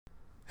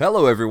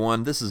Hello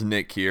everyone, this is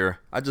Nick here.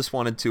 I just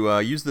wanted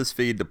to use this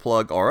feed to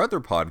plug our other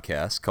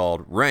podcast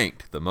called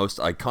Ranked, the Most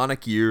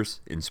Iconic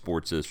Years in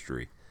Sports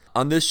History.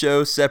 On this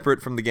show,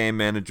 separate from the game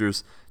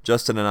managers,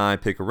 Justin and I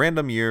pick a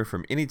random year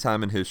from any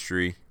time in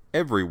history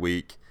every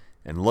week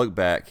and look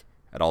back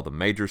at all the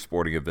major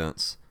sporting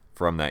events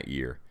from that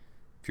year.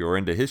 If you're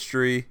into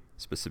history,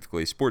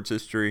 specifically sports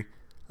history,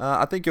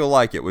 I think you'll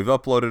like it. We've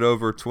uploaded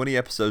over 20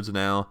 episodes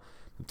now.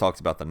 We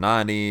talked about the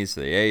 90s,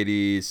 the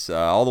 80s,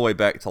 all the way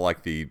back to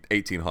like the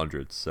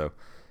 1800s. So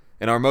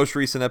in our most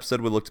recent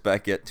episode, we looked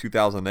back at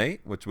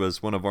 2008, which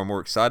was one of our more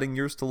exciting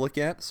years to look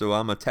at. So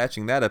I'm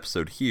attaching that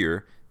episode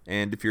here.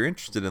 And if you're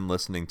interested in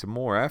listening to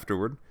more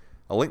afterward,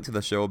 a link to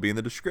the show will be in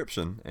the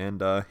description.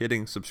 And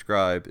hitting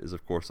subscribe is,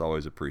 of course,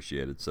 always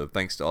appreciated. So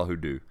thanks to all who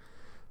do.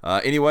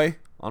 Anyway,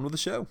 on with the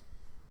show.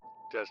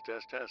 Test.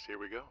 Here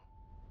we go.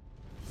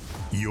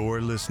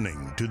 You're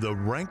listening to the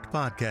Ranked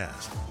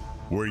Podcast,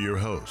 where your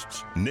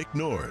hosts, Nick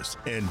Norris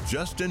and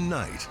Justin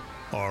Knight,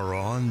 are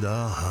on the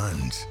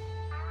hunt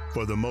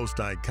for the most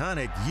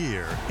iconic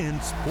year in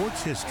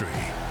sports history.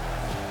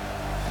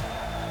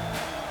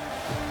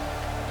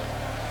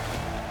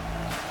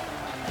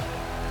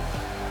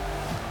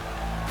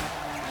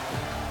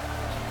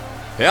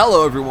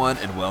 Hello, everyone,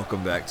 and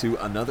welcome back to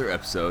another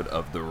episode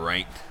of the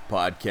Ranked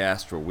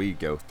Podcast, where we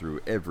go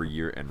through every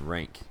year and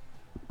rank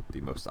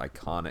the most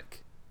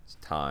iconic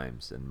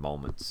times and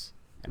moments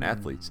and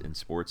athletes in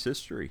sports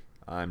history.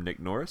 I'm Nick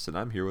Norris, and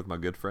I'm here with my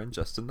good friend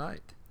Justin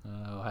Knight.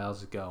 Oh,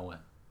 how's it going?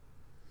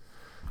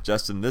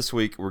 Justin, this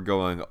week we're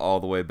going all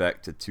the way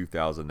back to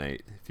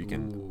 2008. If you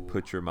can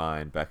put your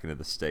mind back into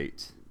the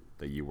state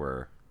that you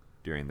were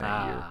during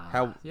that year.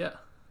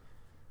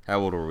 How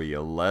old were we?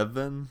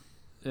 11?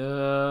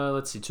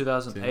 Let's see,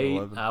 2008.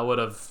 11? I would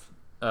have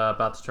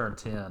about to turn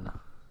 10.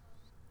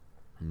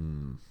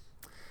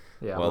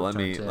 Yeah. Well, let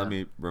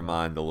me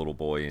remind the little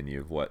boy in you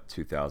of what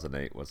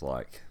 2008 was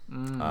like.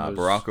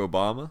 Barack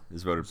Obama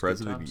is voted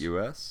president of the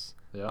U.S.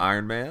 Yeah.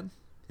 Iron Man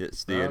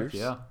hits theaters,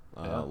 Yeah.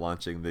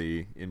 launching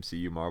the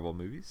MCU Marvel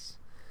movies.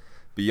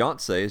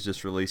 Beyonce has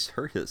just released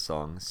her hit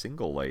song,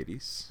 Single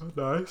Ladies. Oh,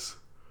 nice.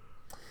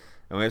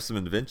 And we have some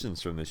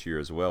inventions from this year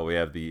as well. We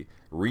have the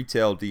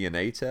retail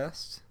DNA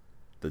test,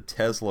 the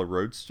Tesla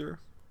Roadster,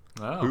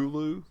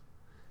 Hulu,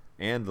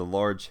 and the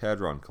Large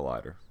Hadron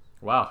Collider.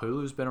 Wow,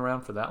 Hulu's been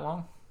around for that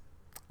long?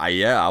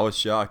 I was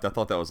shocked. I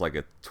thought that was like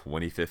a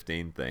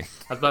 2015 thing.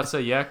 I was about to say,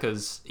 yeah,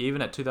 because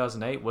even at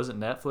 2008, wasn't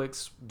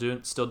Netflix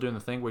still doing the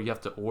thing where you have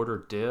to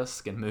order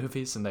discs and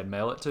movies and they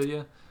mail it to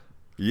you?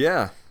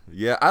 Yeah.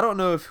 I don't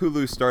know if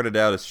Hulu started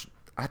out as...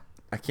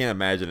 I can't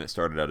imagine it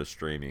started out as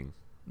streaming.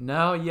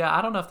 No, yeah,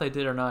 I don't know if they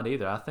did or not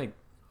either. I think,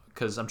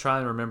 because I'm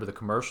trying to remember the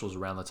commercials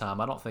around the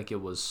time, I don't think it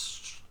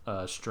was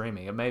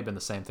streaming. It may have been the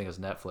same thing as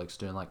Netflix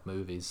doing like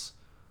movies.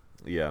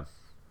 Yeah.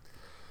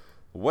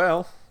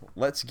 Well,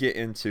 let's get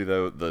into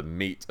the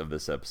meat of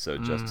this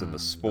episode, Justin, the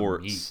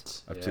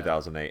sports of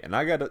 2008. And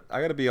I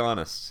gotta be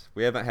honest,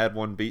 we haven't had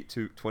one beat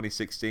to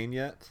 2016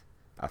 yet.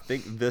 I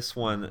think this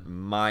one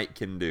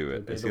can do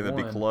it. It's gonna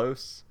be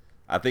close.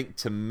 I think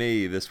to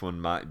me this one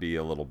might be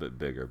a little bit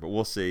bigger, but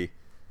we'll see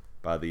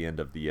by the end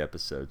of the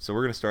episode. So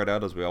we're gonna start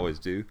out as we always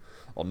do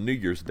on New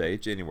Year's Day,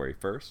 January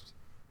 1st.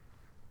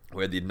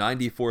 We had the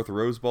 94th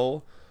Rose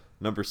Bowl.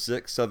 Number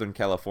 6, Southern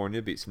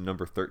California beats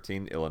number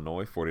 13,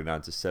 Illinois,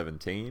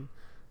 49-17.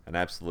 An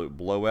absolute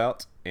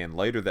blowout. And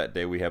later that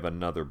day, we have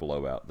another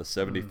blowout, the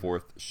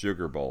 74th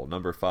Sugar Bowl.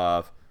 Number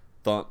 5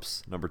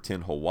 thumps number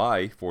 10,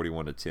 Hawaii,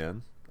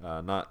 41-10.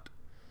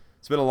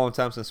 It's been a long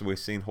time since we've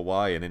seen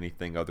Hawaii in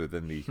anything other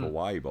than the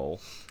Hawaii Bowl.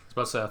 I was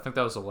about to say, I think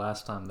that was the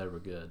last time they were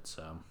good.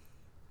 So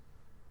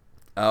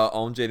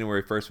on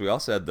January 1st, we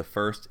also had the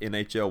first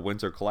NHL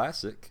Winter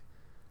Classic.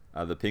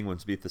 The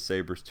Penguins beat the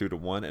Sabres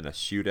 2-1 in a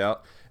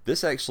shootout.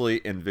 This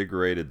actually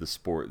invigorated the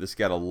sport. This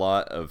got a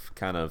lot of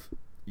kind of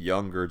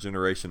younger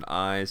generation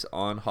eyes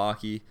on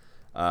hockey.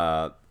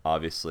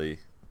 Obviously,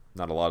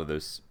 not a lot of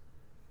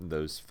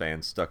those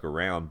fans stuck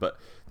around, but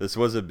this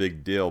was a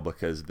big deal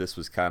because this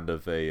was kind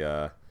of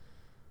a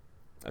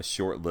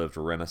short-lived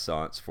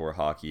renaissance for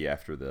hockey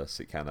after this.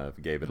 It kind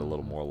of gave it a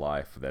little more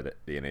life that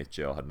the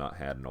NHL had not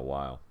had in a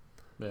while.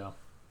 Yeah.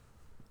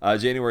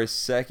 January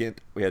 2nd,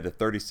 we had the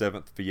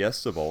 37th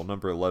Fiesta Bowl.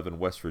 Number 11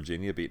 West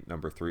Virginia beat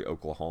number 3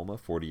 Oklahoma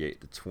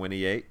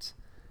 48-28.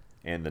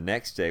 And the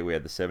next day, we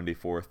had the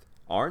 74th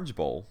Orange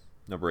Bowl.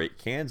 Number 8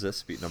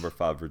 Kansas beat number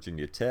 5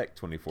 Virginia Tech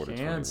 24-21.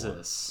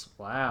 Kansas,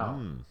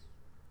 wow.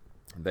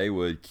 They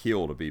would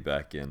kill to be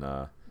back in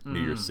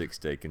New Year's 6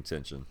 day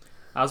contention.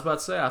 I was about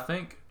to say, I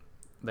think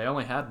they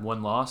only had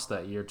one loss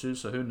that year too,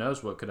 so who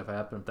knows what could have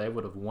happened if they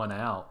would have won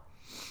out.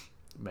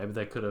 Maybe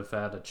they could have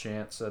had a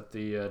chance at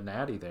the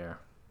Natty there.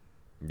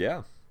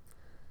 Yeah.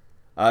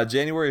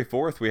 January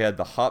 4th, we had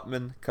the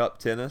Hopman Cup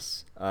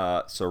tennis.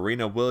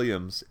 Serena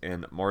Williams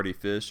and Marty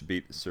Fish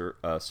beat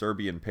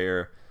Serbian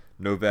pair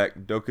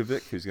Novak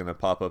Djokovic, who's going to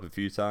pop up a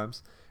few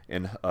times,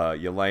 and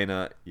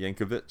Jelena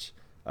Jankovic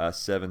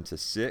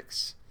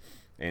 7-6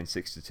 and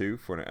 6-2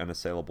 for an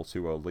unassailable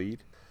 2-0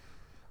 lead.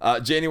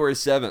 January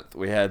 7th,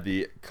 we had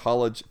the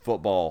college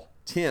football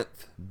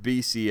 10th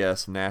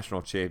BCS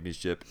National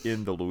Championship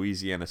in the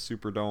Louisiana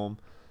Superdome.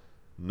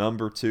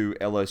 Number 2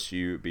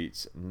 LSU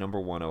beats number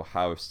 1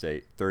 Ohio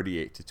State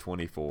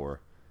 38-24,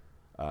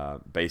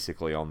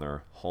 basically on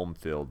their home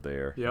field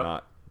there. Yep.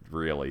 Not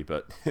really,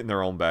 but in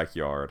their own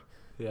backyard.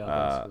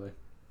 Yeah, basically.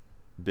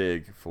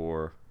 Big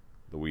for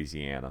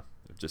Louisiana,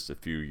 just a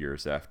few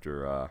years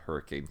after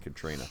Hurricane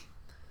Katrina.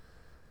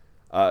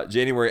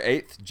 January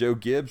 8th, Joe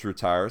Gibbs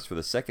retires for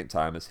the second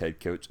time as head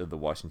coach of the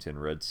Washington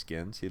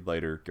Redskins. He'd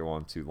later go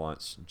on to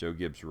launch Joe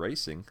Gibbs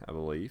Racing, I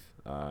believe.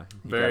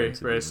 Very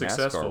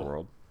successful. NASCAR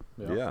world.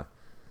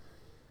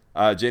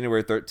 Yeah.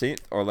 January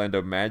 13th,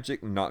 Orlando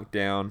Magic knocked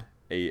down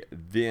a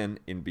then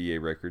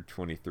NBA record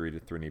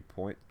 23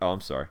 point. Oh,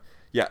 I'm sorry.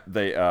 Yeah,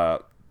 they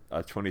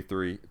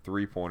 23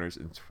 3-pointers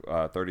in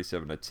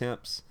 37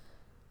 attempts.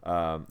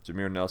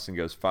 Jameer Nelson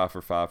goes 5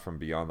 for 5 from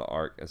beyond the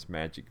arc as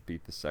Magic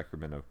beat the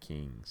Sacramento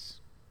Kings.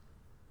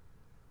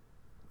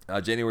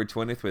 January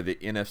 20th, with the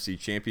NFC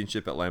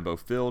Championship at Lambeau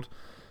Field,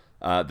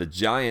 the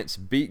Giants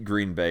beat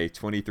Green Bay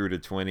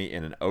 23-20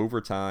 in an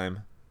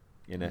overtime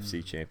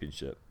NFC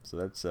Championship. So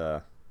that's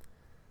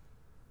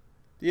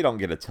you don't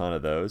get a ton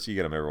of those. You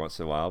get them every once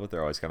in a while, but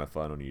they're always kind of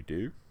fun when you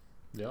do.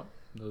 Yep.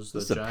 Those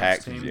This the is a Giants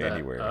packed team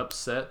January. that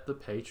upset the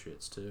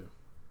Patriots too.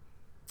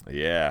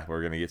 Yeah, we're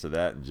going to get to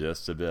that in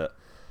just a bit.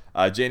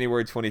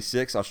 January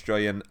 26th,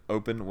 Australian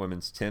Open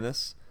women's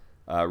tennis.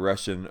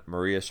 Russian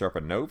Maria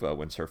Sharapova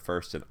wins her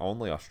first and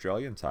only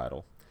Australian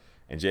title.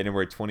 And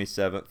January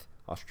 27th,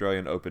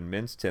 Australian Open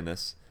men's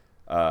tennis.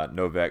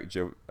 Novak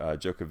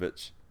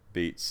Djokovic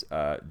beats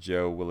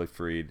Joe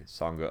Wilfried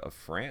Tsonga of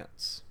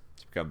France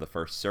to become the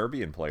first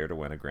Serbian player to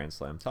win a Grand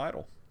Slam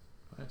title.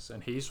 Yes,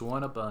 and he's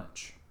won a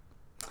bunch.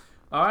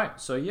 All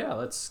right, so yeah,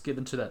 let's get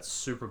into that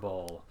Super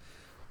Bowl.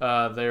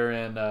 They're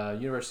in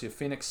University of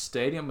Phoenix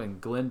Stadium in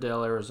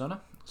Glendale, Arizona.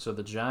 So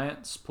the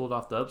Giants pulled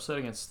off the upset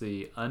against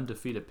the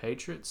undefeated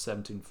Patriots,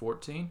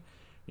 17-14.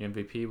 The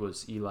MVP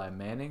was Eli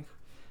Manning.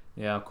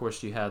 Yeah, of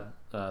course, you had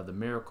the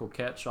miracle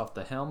catch off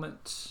the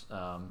helmet.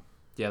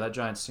 Yeah, that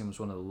Giants team was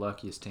one of the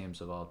luckiest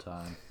teams of all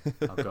time.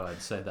 I'll go ahead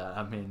and say that.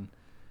 I mean,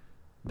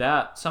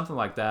 something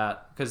like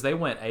that, because they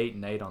went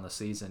 8-8 on the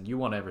season. You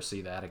won't ever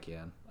see that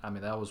again. I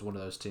mean, that was one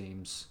of those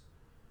teams.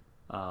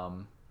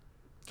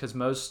 Because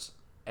most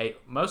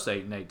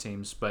 8-8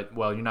 teams, but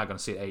well, you're not going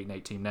to see an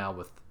 8-8 team now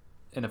with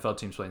NFL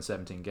teams playing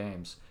 17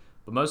 games.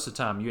 But most of the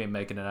time, you ain't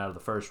making it out of the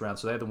first round.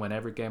 So they had to win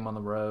every game on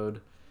the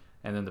road,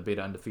 and then to beat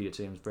an undefeated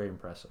team is very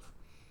impressive.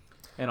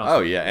 And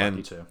also,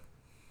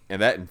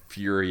 and that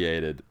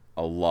infuriated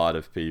a lot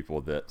of people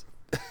that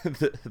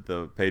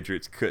the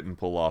Patriots couldn't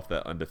pull off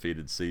that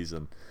undefeated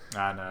season.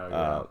 I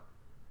know.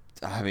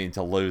 Yeah. I mean,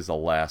 to lose the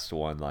last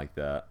one like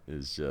that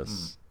is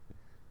just.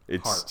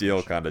 It's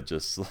still kind of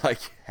just like,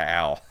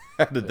 how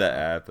did that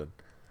happen?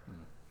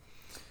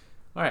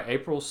 All right,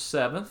 April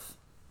 7th,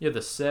 you have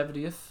the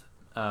 70th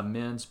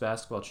men's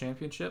basketball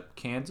championship.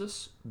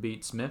 Kansas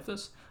beats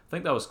Memphis. I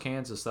think that was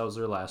Kansas. That was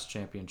their last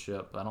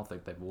championship. I don't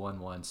think they've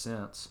won one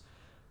since.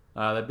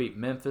 They beat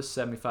Memphis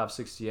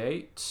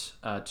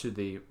 75-68 to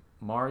the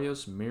Mario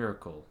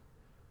Miracle.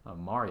 You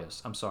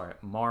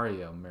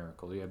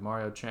had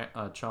Mario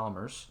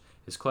Chalmers.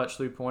 His clutch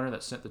three-pointer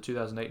that sent the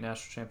 2008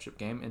 National Championship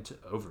game into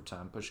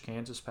overtime pushed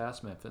Kansas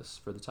past Memphis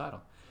for the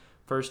title.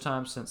 First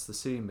time since the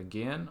seeding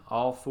began,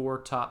 all 4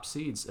 top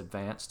seeds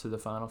advanced to the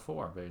Final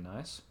Four. Very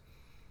nice.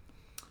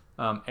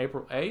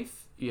 April 8th,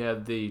 you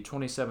had the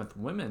 27th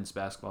Women's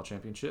Basketball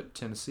Championship.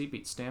 Tennessee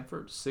beat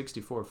Stanford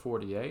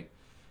 64-48.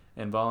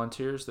 And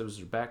Volunteers,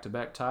 those are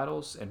back-to-back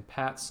titles. And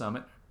Pat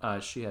Summitt,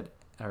 she had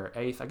her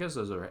 8th, I guess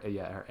those are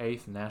her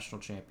 8th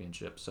national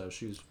championship. So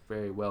she was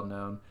very well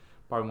known.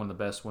 Probably one of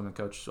the best women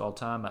coaches of all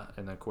time.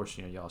 And then, of course,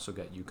 you also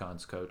got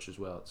UConn's coach as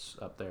well. It's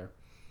up there.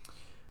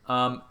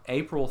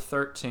 April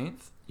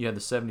 13th, you had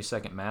the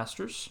 72nd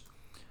Masters.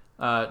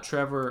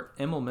 Trevor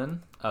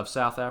Immelman of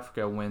South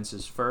Africa wins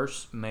his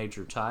first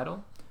major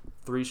title,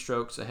 3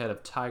 strokes ahead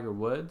of Tiger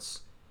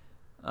Woods.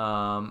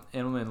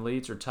 Immelman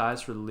leads or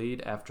ties for the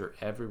lead after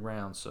every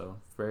round, so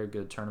very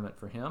good tournament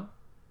for him.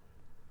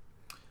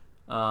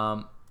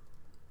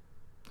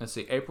 Let's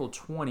see, April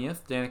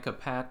 20th, Danica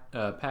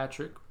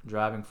Patrick,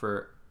 driving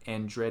for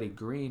Andretti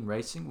Green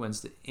Racing, wins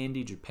the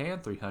Indy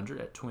Japan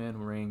 300 at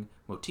Twin Ring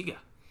Motiga.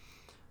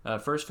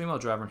 First female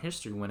driver in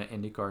history to win an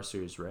IndyCar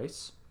Series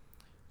race.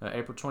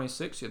 April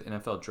 26th, you had the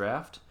NFL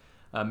Draft.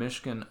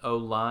 Michigan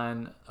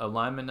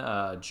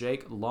O-lineman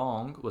Jake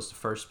Long was the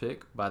first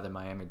pick by the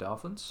Miami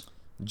Dolphins.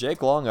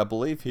 Jake Long, I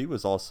believe he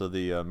was also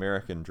the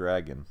American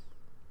Dragon.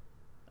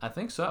 I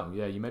think so.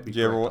 Yeah, you may be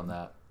correct on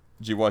that.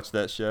 Did you watch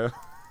that show?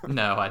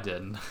 No, I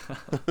didn't.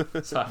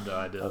 So I have no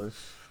idea.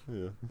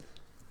 Yeah.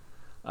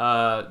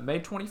 May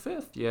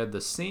 25th, you had the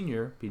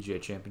Senior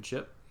PGA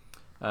Championship.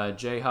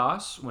 Jay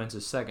Haas wins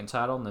his second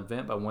title in the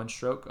event by 1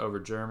 stroke over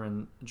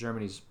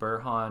Germany's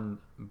Berhard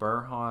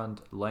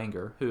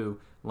Langer, who,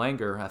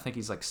 I think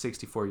he's like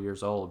 64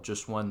 years old,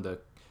 just won the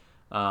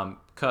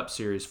Cup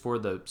Series for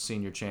the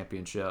Senior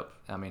Championship.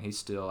 I mean, he's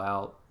still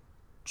out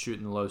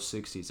shooting the low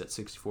 60s at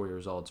 64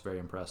 years old. It's very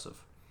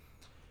impressive.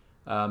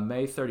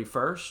 May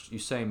 31st,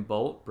 Usain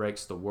Bolt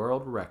breaks the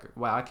world record.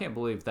 Wow, I can't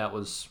believe that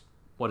was,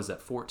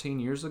 14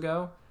 years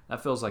ago?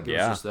 That feels like it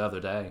was just the other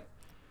day.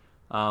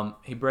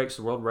 He breaks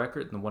the world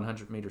record in the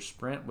 100-meter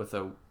sprint with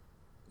a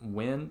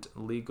wind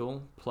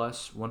legal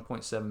plus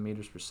 1.7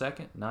 meters per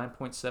second,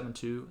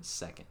 9.72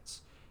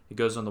 seconds. He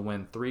goes on to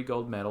win 3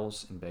 gold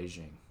medals in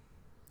Beijing.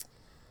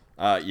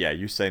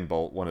 Usain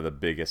Bolt, one of the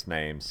biggest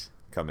names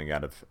coming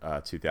out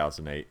of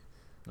 2008,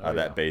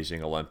 that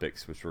Beijing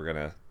Olympics, which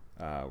we're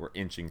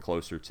inching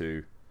closer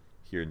to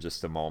here in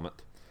just a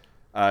moment.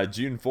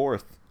 June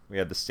 4th, we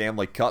had the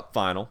Stanley Cup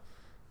final.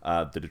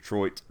 The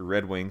Detroit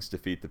Red Wings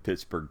defeat the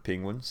Pittsburgh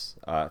Penguins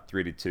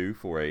 3-2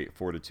 for a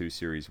 4-2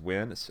 series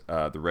win.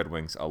 The Red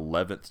Wings'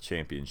 11th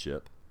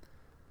championship.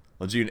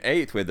 On June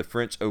 8th, we had the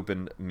French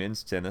Open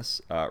men's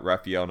tennis.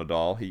 Rafael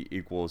Nadal, he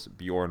equals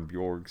Bjorn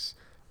Borg's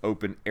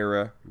Open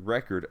era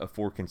record of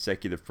 4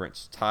 consecutive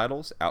French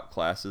titles,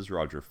 outclasses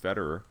Roger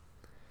Federer.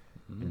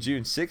 On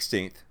June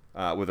 16th,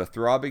 with a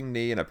throbbing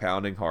knee and a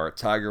pounding heart,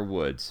 Tiger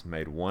Woods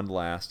made one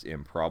last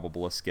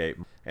improbable escape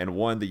and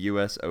won the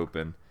U.S.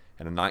 Open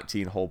in a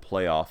 19-hole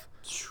playoff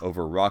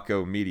over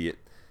Rocco Mediate,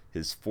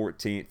 his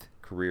 14th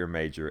career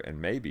major,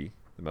 and maybe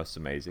the most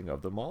amazing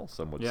of them all,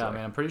 some would say. Yeah, I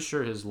mean, I'm pretty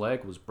sure his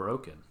leg was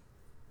broken.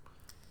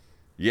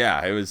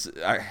 Yeah, it was.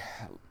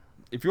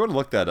 If you want to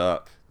look that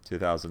up,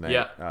 2008.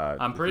 Yeah,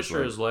 I'm pretty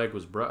sure his leg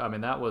was broken. I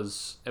mean, it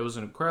was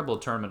an incredible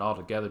tournament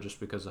altogether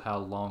just because of how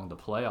long the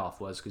playoff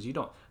was. Because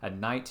a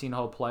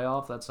 19-hole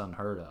playoff, that's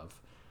unheard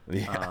of.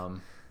 Yeah.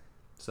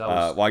 So that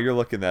was, while you're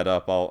looking that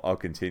up, I'll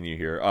continue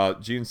here.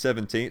 June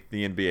 17th,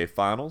 the NBA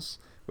Finals.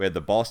 We had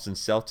the Boston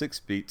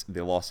Celtics beat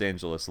the Los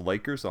Angeles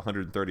Lakers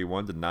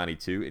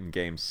 131-92 in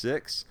Game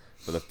 6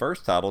 for the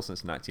first title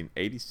since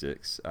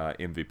 1986.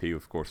 MVP,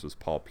 of course, was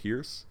Paul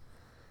Pierce.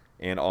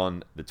 And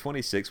on the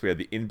 26th, we had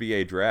the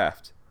NBA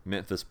Draft.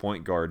 Memphis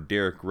point guard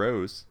Derrick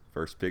Rose,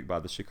 first pick by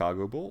the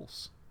Chicago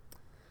Bulls.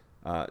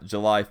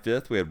 July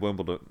 5th, we had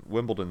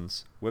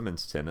Wimbledon's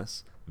women's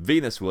tennis.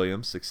 Venus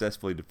Williams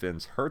successfully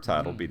defends her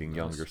title, beating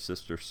younger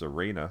sister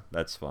Serena.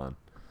 That's fun.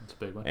 That's a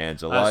big one. And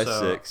July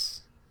 6th...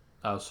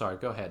 Oh, sorry.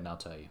 Go ahead and I'll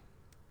tell you.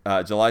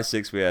 July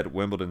 6th, we had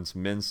Wimbledon's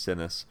men's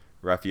tennis.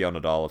 Rafael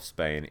Nadal of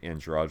Spain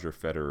ends Roger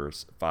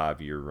Federer's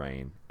 5-year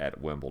reign at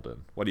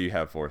Wimbledon. What do you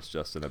have for us,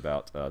 Justin,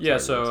 about Tiger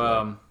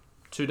Woods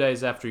 2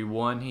 days after he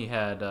won, he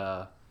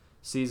had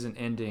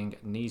season-ending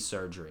knee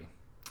surgery.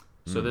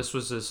 So this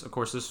was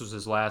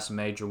his last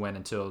major win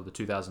until the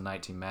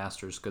 2019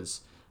 Masters,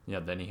 because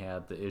then he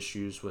had the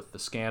issues with the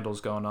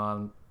scandals going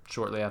on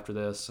shortly after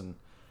this, and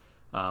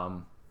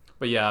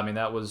but yeah, I mean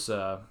that was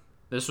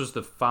this was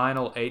the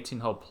final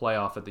 18-hole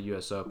playoff at the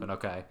U.S. Open.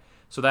 Okay,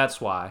 so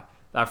that's why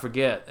I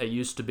forget. It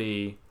used to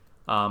be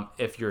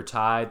if you're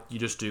tied, you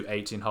just do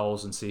 18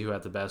 holes and see who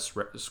had the best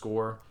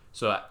score.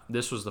 So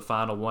this was the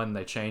final one.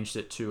 They changed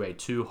it to a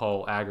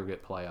 2-hole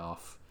aggregate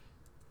playoff.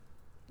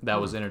 That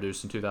was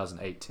introduced in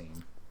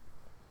 2018.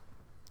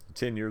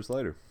 10 years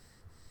later.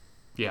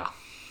 Yeah.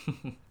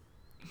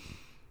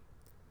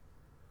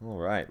 All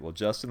right. Well,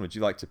 Justin, would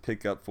you like to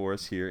pick up for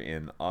us here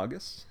in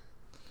August?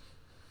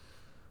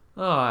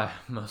 Oh, I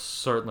most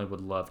certainly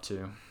would love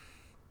to.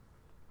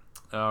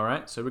 All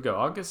right. So we go.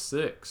 August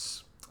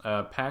 6th.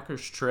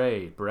 Packers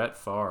trade Brett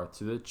Favre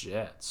to the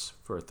Jets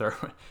for a third.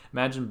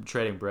 Imagine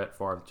trading Brett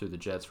Favre to the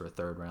Jets for a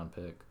third-round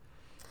pick.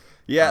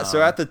 Yeah,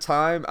 so at the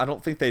time, I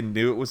don't think they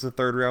knew it was a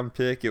third-round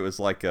pick. It was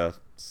like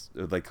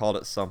they called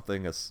it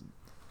something,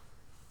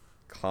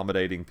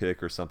 accommodating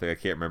pick or something. I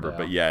can't remember. Yeah.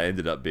 But yeah, it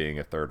ended up being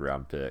a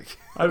third-round pick.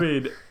 I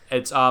mean,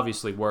 it's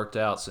obviously worked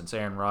out since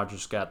Aaron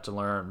Rodgers got to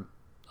learn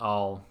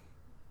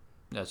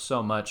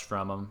so much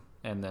from him,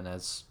 and then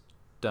has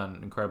done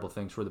incredible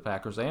things for the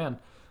Packers. And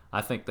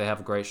I think they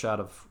have a great shot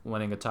of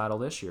winning a title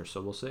this year,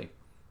 so we'll see.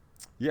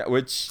 Yeah,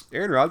 which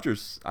Aaron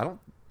Rodgers,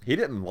 he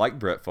didn't like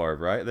Brett Favre,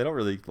 right? They don't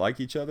really like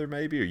each other,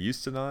 maybe, or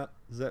used to not.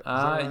 Is that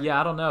right? Yeah,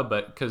 I don't know,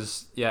 but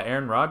because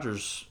Aaron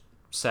Rodgers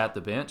sat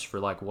the bench for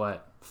 4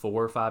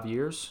 or 5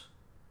 years.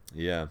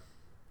 Yeah, I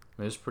mean,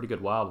 it was a pretty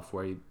good while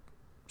before he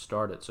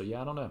started. So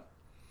yeah, I don't know.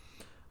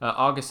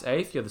 August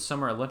 8th, you have the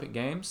Summer Olympic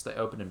Games. They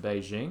open in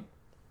Beijing.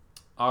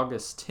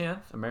 August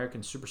 10th,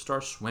 American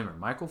superstar swimmer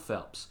Michael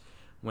Phelps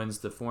wins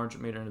the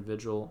 400-meter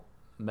individual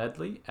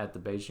medley at the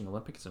Beijing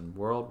Olympics in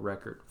world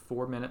record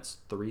 4 minutes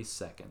 3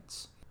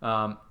 seconds.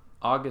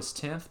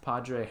 August 10th,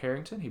 Padre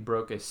Harrington, he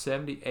broke a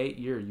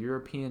 78-year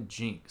European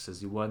jinx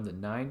as he won the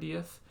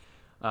 90th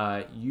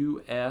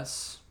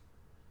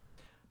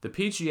the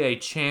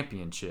PGA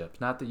Championship,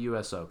 not the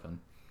U.S.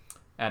 Open,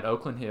 at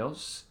Oakland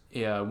Hills,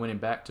 winning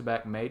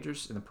back-to-back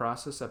majors in the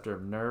process after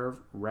a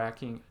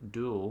nerve-wracking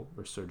duel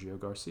with Sergio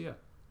Garcia.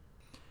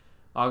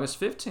 August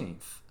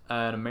 15th,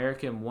 an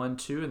American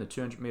 1-2 in the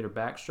 200-meter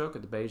backstroke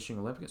at the Beijing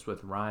Olympics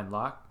with Ryan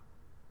Locke,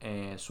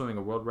 and swimming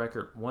a world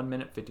record 1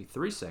 minute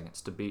 53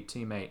 seconds to beat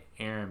teammate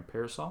Aaron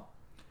Pearsall.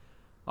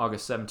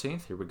 August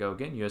 17th, here we go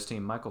again, U.S.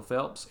 team Michael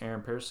Phelps,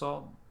 Aaron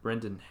Pearsall,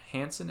 Brendan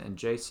Hansen, and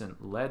Jason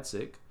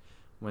Ledzik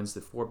wins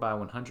the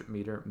 4x100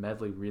 meter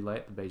medley relay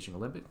at the Beijing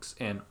Olympics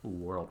and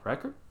world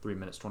record, 3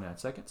 minutes 29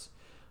 seconds.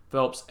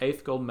 Phelps'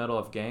 8th gold medal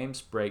of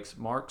games breaks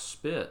Mark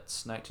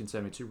Spitz'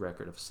 1972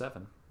 record of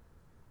 7.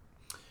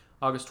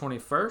 August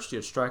 21st, you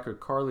had striker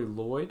Carly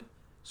Lloyd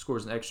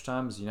scores an extra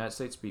time as the United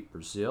States beat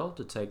Brazil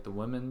to take the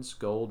women's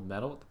gold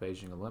medal at the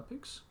Beijing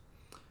Olympics.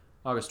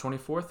 August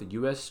 24th, the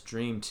U.S.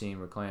 Dream Team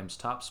reclaims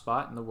top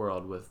spot in the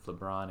world with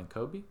LeBron and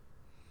Kobe.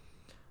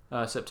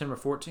 September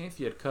 14th,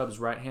 you had Cubs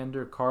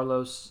right-hander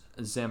Carlos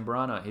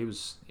Zambrano. He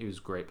was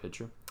a great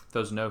pitcher.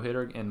 Throws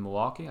no-hitter in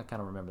Milwaukee. I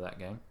kind of remember that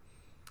game.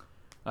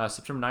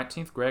 September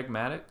 19th, Greg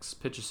Maddux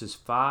pitches his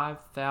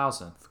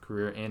 5,000th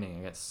career inning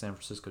against the San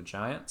Francisco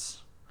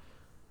Giants.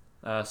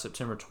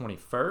 September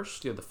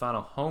 21st, you have the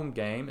final home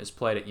game is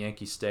played at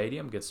Yankee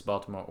Stadium against the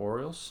Baltimore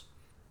Orioles.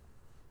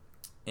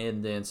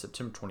 And then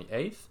September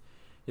 28th,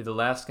 you have the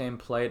last game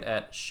played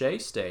at Shea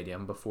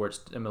Stadium before its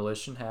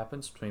demolition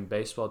happens between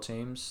baseball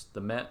teams,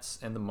 the Mets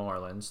and the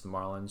Marlins. The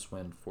Marlins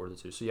win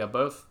 4-2. So, yeah,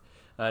 both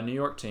New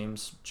York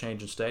teams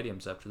changing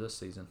stadiums after this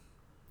season.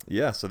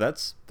 Yeah, so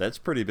that's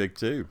pretty big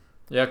too.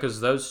 Yeah,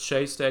 because those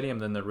Shea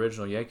Stadium and the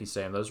original Yankee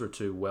Stadium, those were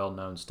two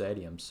well-known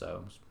stadiums,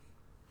 so it was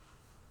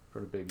a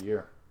pretty big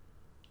year.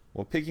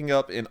 Well, picking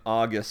up in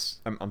October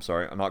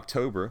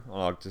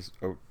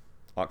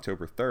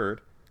 3rd,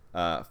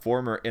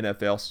 former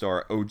NFL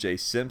star O.J.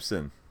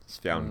 Simpson is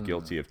found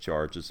guilty of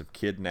charges of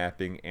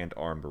kidnapping and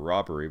armed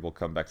robbery. We'll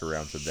come back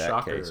around to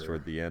that case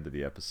toward the end of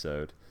the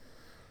episode.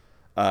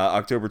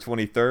 October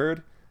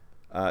 23rd,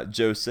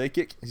 Joe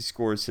Sakic, he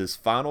scores his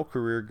final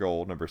career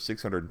goal, number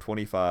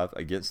 625,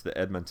 against the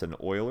Edmonton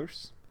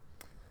Oilers.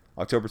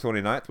 October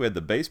 29th, we had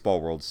the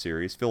Baseball World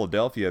Series.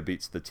 Philadelphia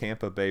beats the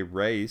Tampa Bay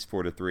Rays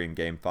 4-3 in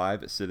Game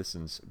 5 at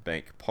Citizens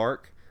Bank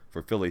Park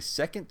for Philly's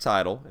second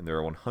title in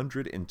their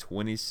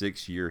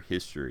 126-year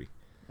history.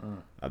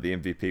 The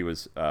MVP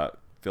was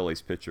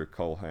Phillies pitcher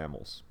Cole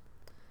Hamels.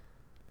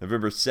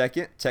 November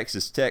 2nd,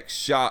 Texas Tech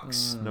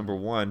shocks number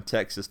 1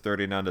 Texas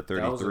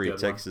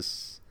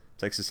 39-33.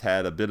 Texas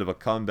had a bit of a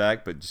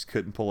comeback but just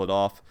couldn't pull it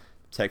off.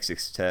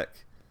 Texas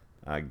Tech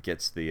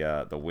gets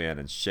the win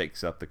and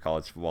shakes up the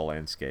college football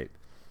landscape.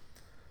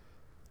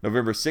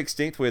 November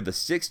 16th, we had the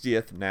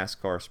 60th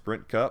NASCAR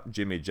Sprint Cup.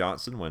 Jimmy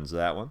Johnson wins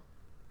that one.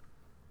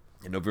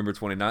 And November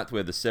 29th, we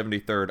had the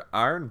 73rd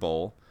Iron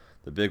Bowl.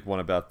 The big one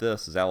about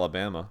this is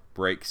Alabama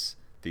breaks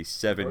the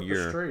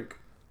 7-year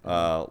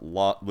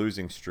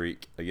losing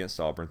streak against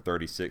Auburn,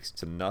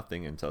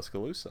 36-0 in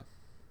Tuscaloosa.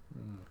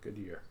 Good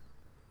year.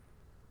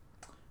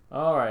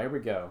 All right, here we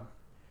go.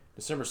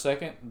 December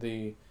 2nd,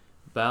 the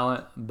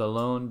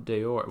Ballon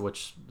d'Or,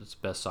 which is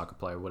best soccer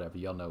player, whatever.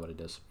 Y'all know what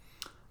it is.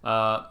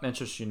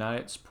 Manchester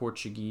United's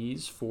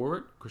Portuguese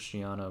forward,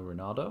 Cristiano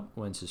Ronaldo,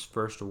 wins his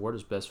first award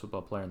as best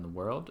football player in the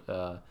world.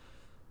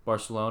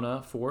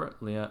 Barcelona forward,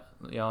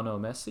 Lionel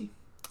Messi,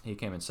 he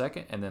came in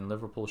second. And then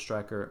Liverpool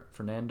striker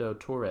Fernando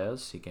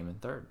Torres, he came in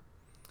third.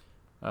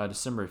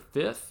 December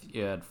 5th,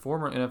 you had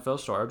former NFL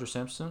star O.J.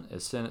 Simpson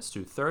is sentenced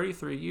to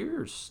 33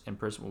 years in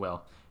prison.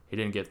 Well, he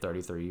didn't get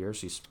 33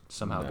 years. He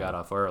somehow got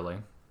off early.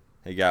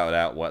 He got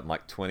out, in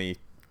like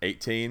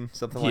 2018,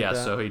 something like that?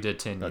 Yeah, so he did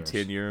 10 years. About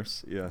 10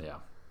 years, yeah.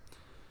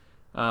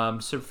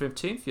 December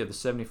 15th, you had the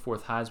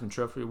 74th Heisman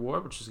Trophy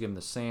Award, which is given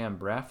to Sam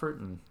Bradford.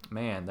 And,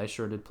 man, they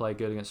sure did play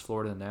good against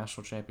Florida in the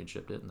national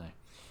championship, didn't they?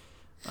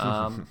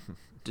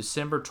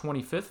 December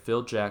 25th,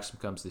 Phil Jackson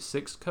becomes the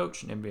 6th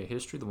coach in NBA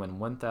history to win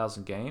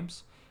 1,000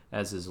 games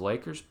as his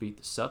Lakers beat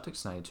the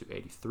Celtics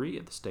 92-83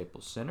 at the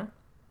Staples Center.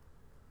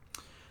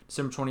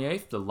 December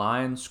 28th, the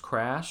Lions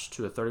crashed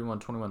to a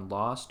 31-21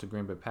 loss to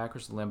Green Bay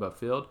Packers at Lambeau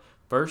Field.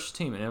 First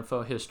team in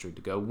NFL history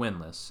to go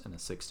winless in a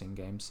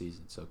 16-game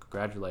season. So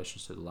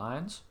congratulations to the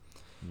Lions.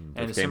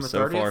 And December 30th,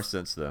 so far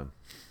since then.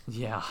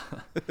 Yeah.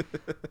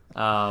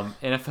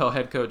 NFL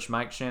head coach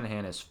Mike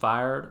Shanahan is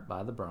fired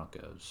by the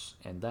Broncos.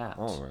 And that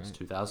is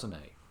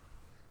 2008.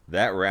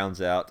 That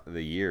rounds out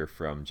the year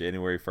from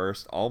January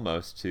 1st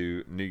almost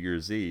to New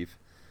Year's Eve.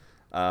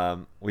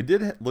 We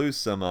did lose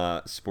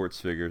some sports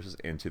figures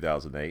in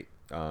 2008.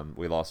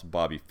 We lost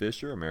Bobby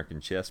Fischer, American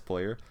chess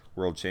player,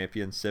 world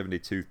champion,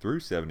 72 through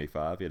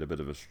 75. He had a bit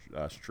of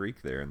a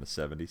streak there in the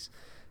 70s.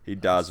 He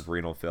dies of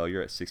renal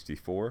failure at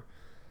 64.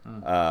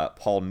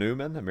 Paul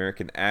Newman,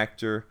 American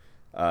actor.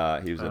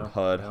 He was in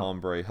HUD,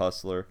 Hombre,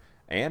 Hustler,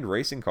 and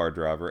racing car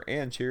driver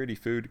and charity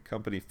food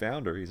company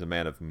founder. He's a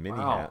man of many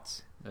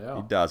hats. Yeah.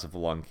 He dies of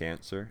lung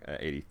cancer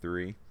at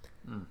 83.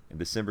 And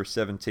December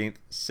 17th,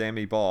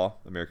 Sammy Baugh,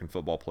 American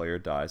football player,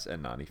 dies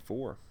at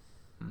 94.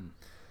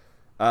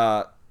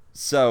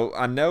 So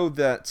I know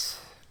that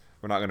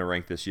we're not going to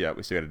rank this yet.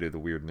 We still got to do the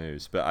weird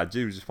news. But I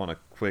do just want to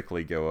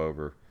quickly go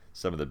over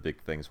some of the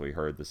big things we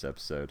heard this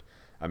episode.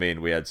 I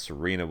mean, we had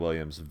Serena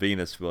Williams,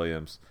 Venus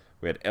Williams.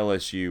 We had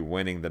LSU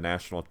winning the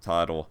national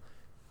title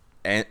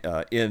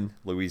in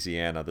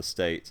Louisiana, the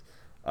state.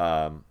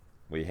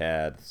 We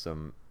had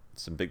some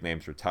big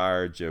names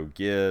retired. Joe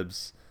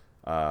Gibbs.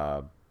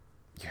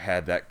 You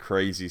had that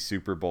crazy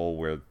Super Bowl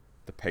where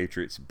the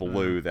Patriots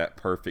blew that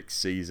perfect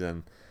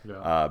season.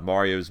 Yeah.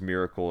 Mario's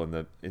miracle in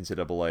the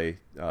NCAA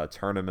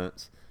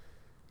tournament.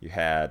 You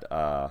had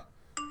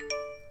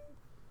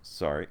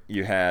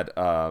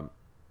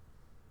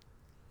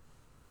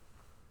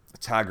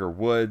Tiger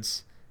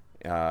Woods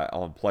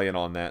on playing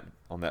on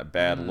that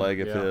bad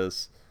leg of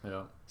his.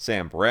 Yeah.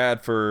 Sam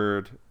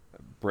Bradford,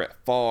 Brett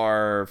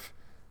Favre.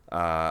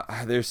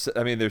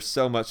 There's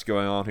so much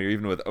going on here.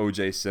 Even with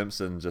O.J.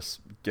 Simpson just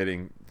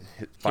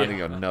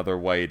finding another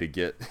way to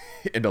get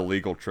into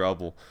legal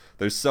trouble.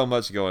 There's so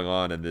much going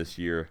on in this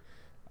year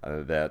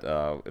that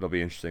it'll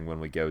be interesting when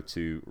we go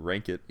to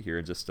rank it here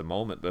in just a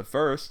moment. But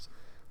first,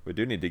 we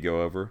do need to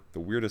go over the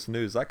weirdest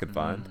news I could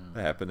find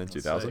that happened in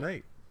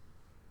 2008.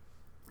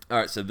 All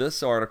right, so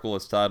this article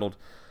is titled,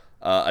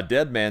 "A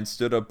Dead Man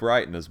Stood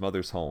Upright in His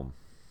Mother's Home."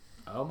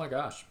 Oh my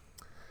gosh.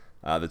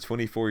 The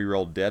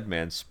 24-year-old dead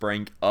man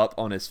sprang up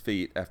on his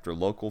feet after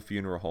local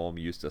funeral home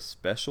used a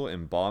special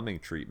embalming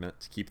treatment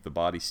to keep the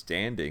body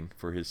standing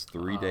for his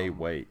 3-day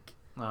wake.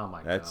 Oh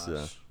my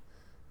gosh.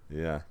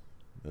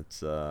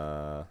 That's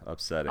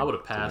upsetting. I would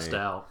have passed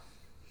out.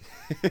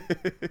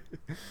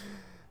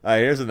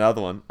 Here's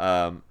another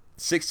one.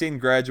 16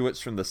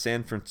 graduates from the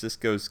San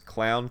Francisco's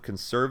Clown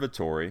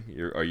Conservatory.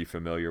 Are you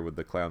familiar with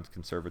the Clown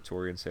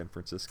Conservatory in San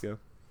Francisco?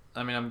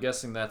 I mean, I'm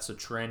guessing that's a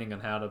training on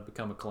how to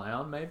become a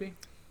clown, maybe?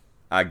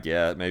 I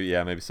get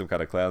maybe some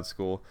kind of clown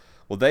school.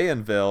 Well, they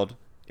unveiled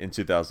in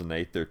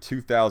 2008 their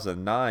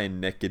 2009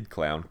 Naked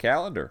Clown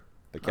calendar.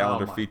 The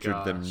calendar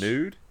featured them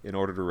nude in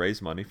order to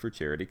raise money for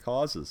charity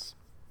causes.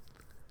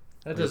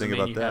 That doesn't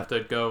mean you have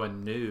to go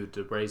in nude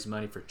to raise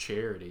money for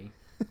charity.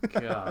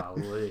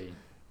 Golly.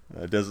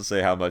 It doesn't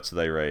say how much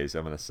they raise.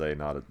 I'm going to say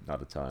not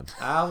a ton.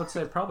 I would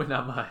say probably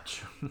not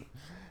much.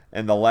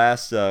 And the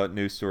last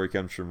news story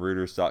comes from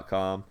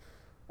Reuters.com.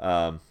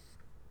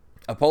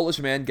 A Polish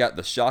man got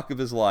the shock of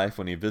his life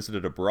when he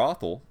visited a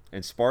brothel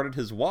and spotted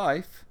his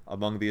wife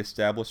among the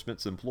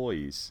establishment's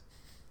employees.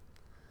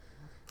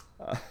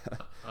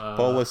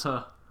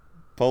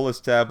 Polish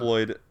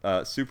tabloid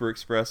Super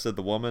Express said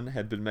the woman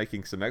had been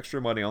making some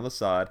extra money on the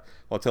side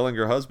while telling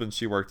her husband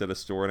she worked at a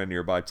store in a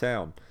nearby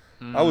town.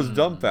 I was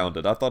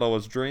dumbfounded. I thought I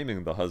was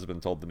dreaming, the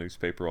husband told the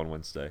newspaper on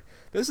Wednesday.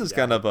 This is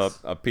kind of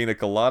a pina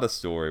colada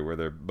story where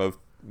they're both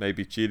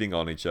maybe cheating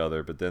on each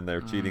other, but then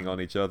they're cheating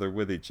on each other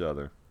with each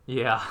other.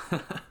 Yeah.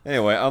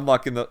 Anyway,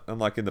 unlike in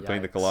the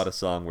Pina Colada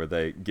song where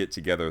they get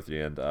together at the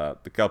end,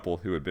 the couple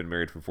who had been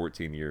married for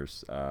 14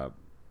 years are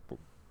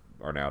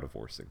now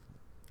divorcing.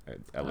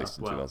 At least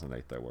in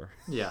 2008 they were.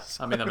 Yeah,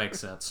 I mean, that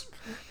makes sense.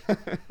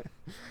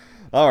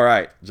 All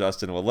right,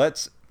 Justin. Well,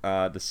 let's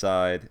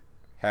decide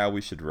how we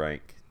should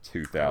rank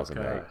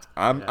 2008. Okay.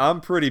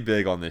 I'm pretty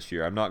big on this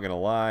year. I'm not gonna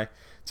lie.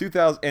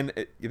 2000,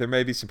 and there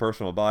may be some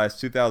personal bias.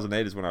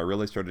 2008 is when I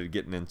really started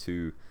getting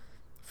into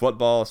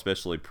football,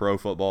 especially pro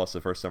football. It's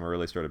the first time I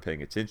really started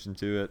paying attention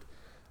to it.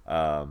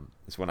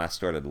 It's when I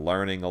started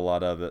learning a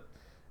lot of it.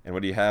 And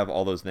when you have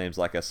all those names,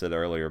 like I said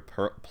earlier,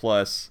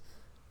 plus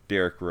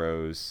Derrick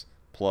Rose,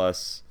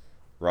 plus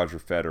Roger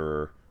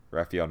Federer,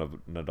 Rafael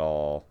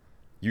Nadal,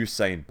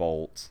 Usain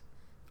Bolt,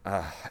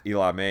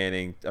 Eli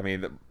Manning. I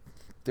mean,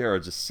 there are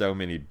just so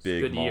many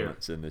big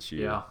moments in this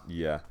year.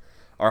 Yeah.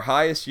 Our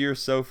highest year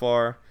so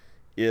far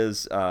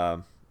is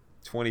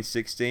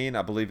 2016.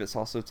 I believe it's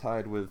also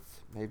tied with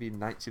maybe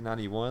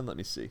 1991. Let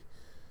me see.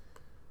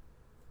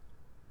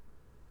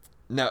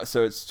 No,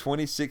 so it's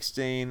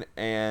 2016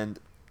 and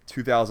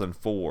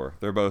 2004.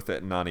 They're both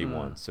at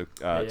 91. So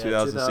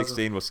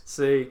 2016 was...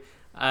 See,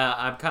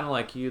 I'm kind of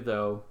like you,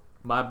 though.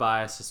 My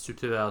bias is to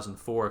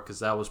 2004 because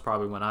that was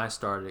probably when I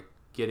started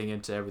getting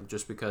into everything,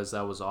 just because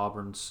that was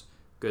Auburn's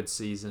good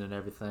season and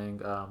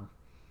everything.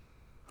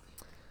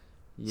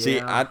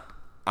 See,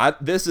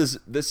 this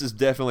is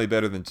definitely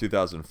better than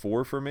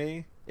 2004 for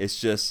me. It's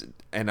just,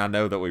 and I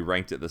know that we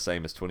ranked it the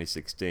same as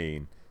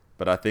 2016,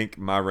 but I think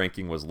my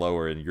ranking was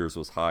lower and yours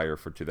was higher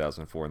for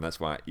 2004, and that's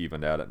why I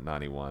evened out at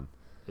 91.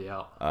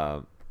 Yeah.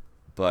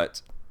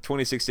 But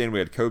 2016 we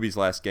had Kobe's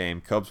last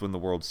game, Cubs win the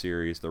World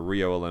Series, the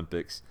Rio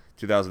Olympics.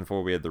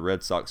 2004 we had the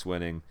Red Sox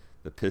winning,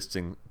 the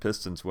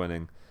Pistons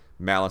winning,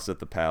 Malice at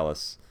the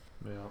Palace.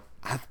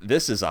 Yeah.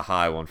 This is a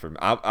high one for me.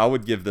 I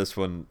would give this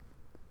one.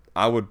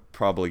 I would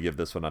probably give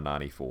this one a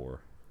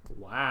 94.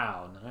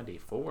 Wow,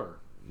 94.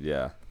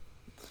 Yeah.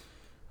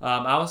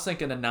 I was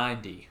thinking a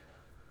 90.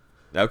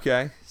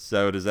 Okay,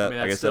 so does that?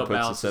 I guess still that puts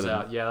balances us at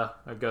out. Yeah,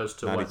 it goes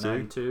to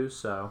 92.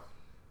 So.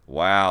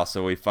 Wow,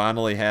 so we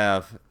finally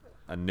have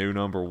a new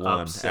number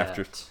one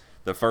after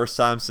the first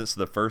time since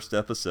the first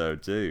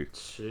episode too.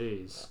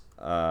 Jeez.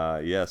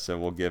 Yeah, so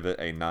we'll give it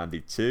a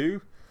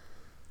 92.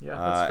 Yeah,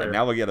 that's fair. And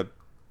now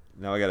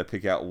we gotta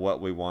pick out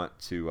what we want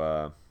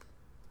to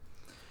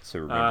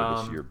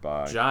remember this year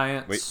by.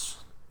 Giants.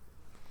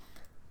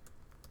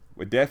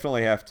 We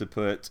definitely have to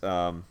put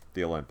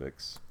the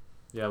Olympics.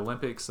 Yeah,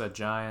 Olympics,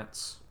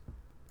 Giants,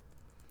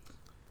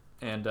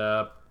 and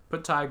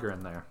put Tiger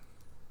in there.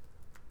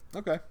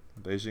 Okay,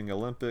 Beijing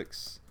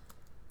Olympics,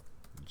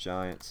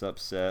 Giants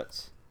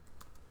upset,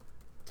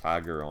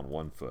 Tiger on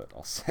 1 foot,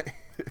 I'll say.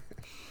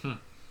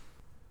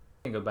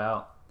 Thing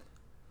about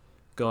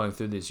going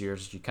through these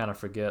years, you kind of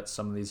forget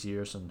some of these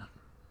years, and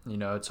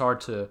it's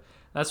hard to.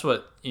 That's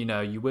what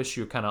you wish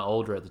you were kind of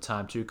older at the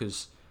time too,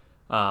 because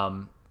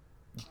you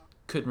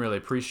couldn't really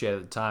appreciate it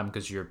at the time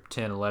because you're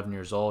 10, 11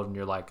 years old, and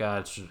you're like,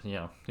 God, it's just,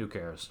 who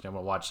cares? I'm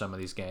gonna watch some of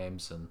these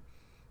games, and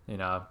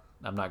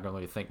I'm not gonna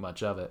really think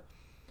much of it.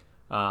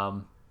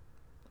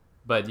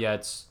 But yeah,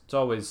 it's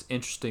always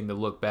interesting to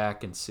look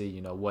back and see,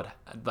 what,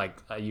 like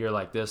a year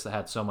like this that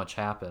had so much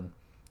happen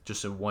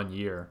just in 1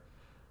 year.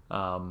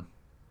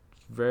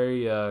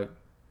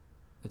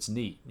 It's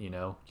neat,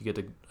 you get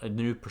a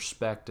new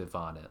perspective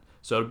on it.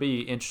 So it'll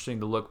be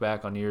interesting to look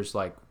back on years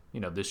like,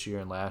 this year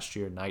and last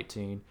year,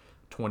 19,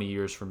 20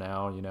 years from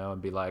now,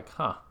 and be like,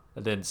 I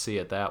didn't see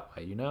it that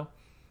way,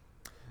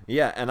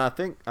 Yeah, and I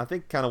think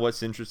kind of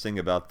what's interesting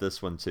about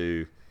this one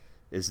too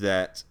is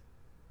that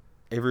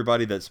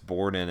everybody that's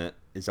born in it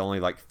is only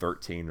like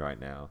 13 right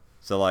now.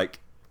 So like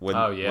when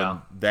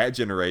that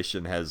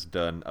generation has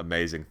done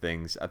amazing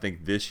things, I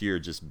think this year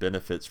just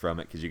benefits from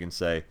it because you can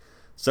say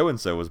so and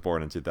so was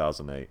born in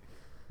 2008.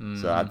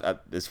 So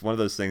it's one of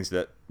those things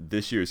that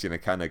this year is going to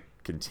kind of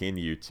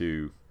continue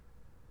to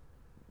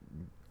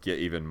get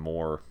even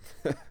more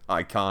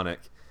iconic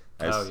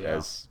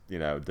as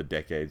the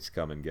decades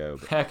come and go.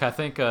 But, heck, I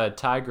think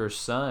Tiger's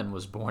son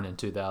was born in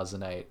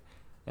 2008,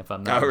 if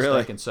I'm not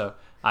mistaken. Really? So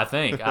I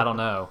don't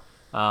know.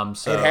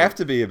 So it'd have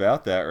to be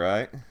about that,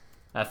 right?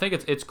 I think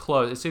it's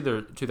close. It's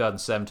either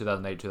 2007,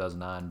 2008,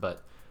 2009,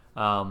 but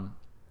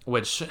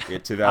which I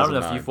don't know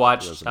if you've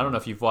watched. I don't know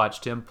if you've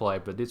watched him play,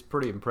 but it's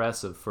pretty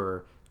impressive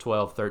for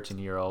 12,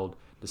 13-year-old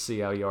to see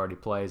how he already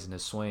plays in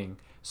his swing.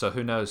 So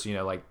who knows?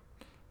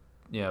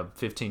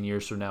 15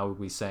 years from now we'll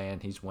be saying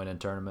he's winning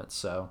tournaments.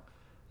 So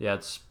yeah,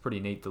 it's pretty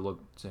neat to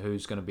look to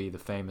who's going to be the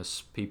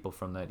famous people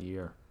from that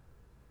year.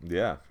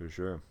 Yeah, for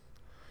sure.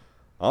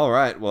 All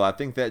right. Well, I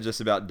think that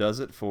just about does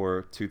it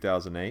for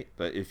 2008.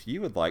 But if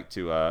you would like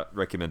to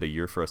recommend a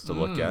year for us to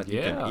look at,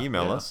 you can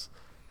email us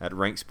at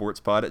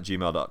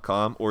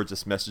ranksportspod@gmail.com or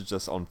just message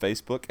us on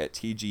Facebook at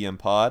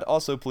TGMPod.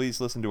 Also,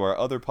 please listen to our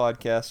other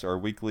podcasts, our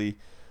weekly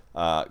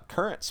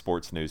current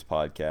sports news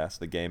podcast,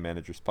 the Game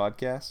Managers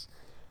Podcast.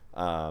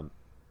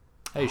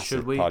 Hey,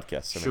 should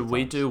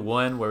we do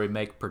one where we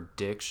make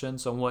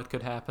predictions on what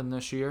could happen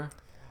this year?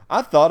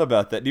 I thought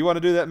about that. Do you want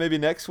to do that maybe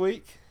next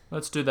week?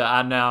 Let's do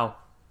that.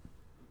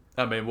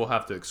 We'll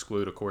have to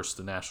exclude, of course,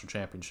 the national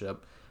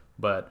championship,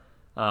 but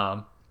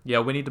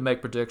we need to make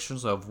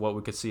predictions of what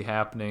we could see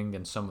happening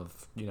in some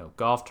of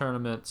golf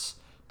tournaments,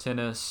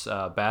 tennis,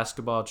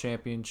 basketball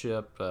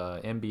championship,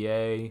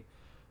 NBA.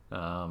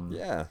 I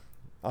think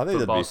that'd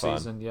football be fun.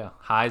 Season. Yeah,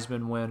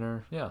 Heisman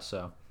winner. Yeah,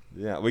 so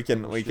we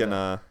can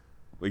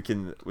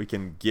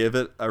give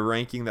it a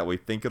ranking that we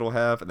think it'll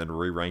have, and then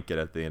re-rank it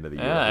at the end of the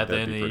year. Yeah, at the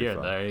end of the year.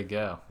 Fun. There you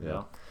go.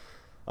 Yeah.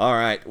 All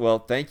right. Well,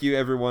 thank you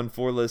everyone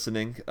for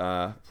listening.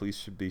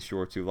 Please be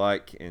sure to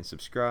like and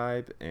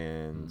subscribe,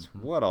 and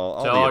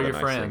all Tell the all other your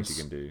nice friends. things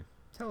you can do.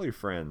 Tell your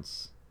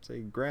friends.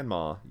 Say,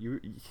 Grandma,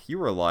 you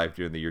were alive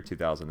during the year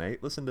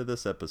 2008. Listen to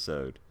this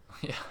episode.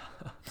 Yeah.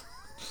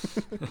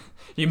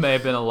 You may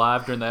have been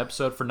alive during the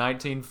episode for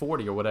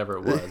 1940 or whatever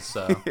it was.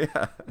 So,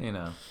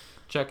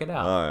 check it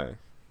out. All right.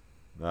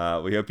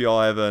 We hope you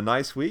all have a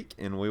nice week,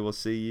 and we will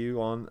see you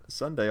on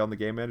Sunday on the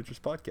Game Managers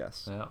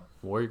Podcast. Yeah.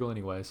 War Eagle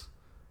anyways.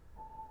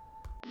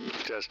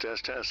 Test.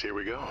 Here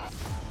we go.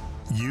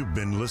 You've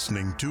been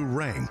listening to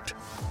Ranked,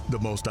 the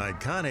most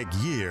iconic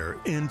year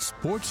in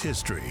sports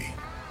history.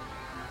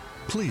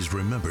 Please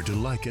remember to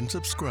like and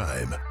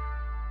subscribe.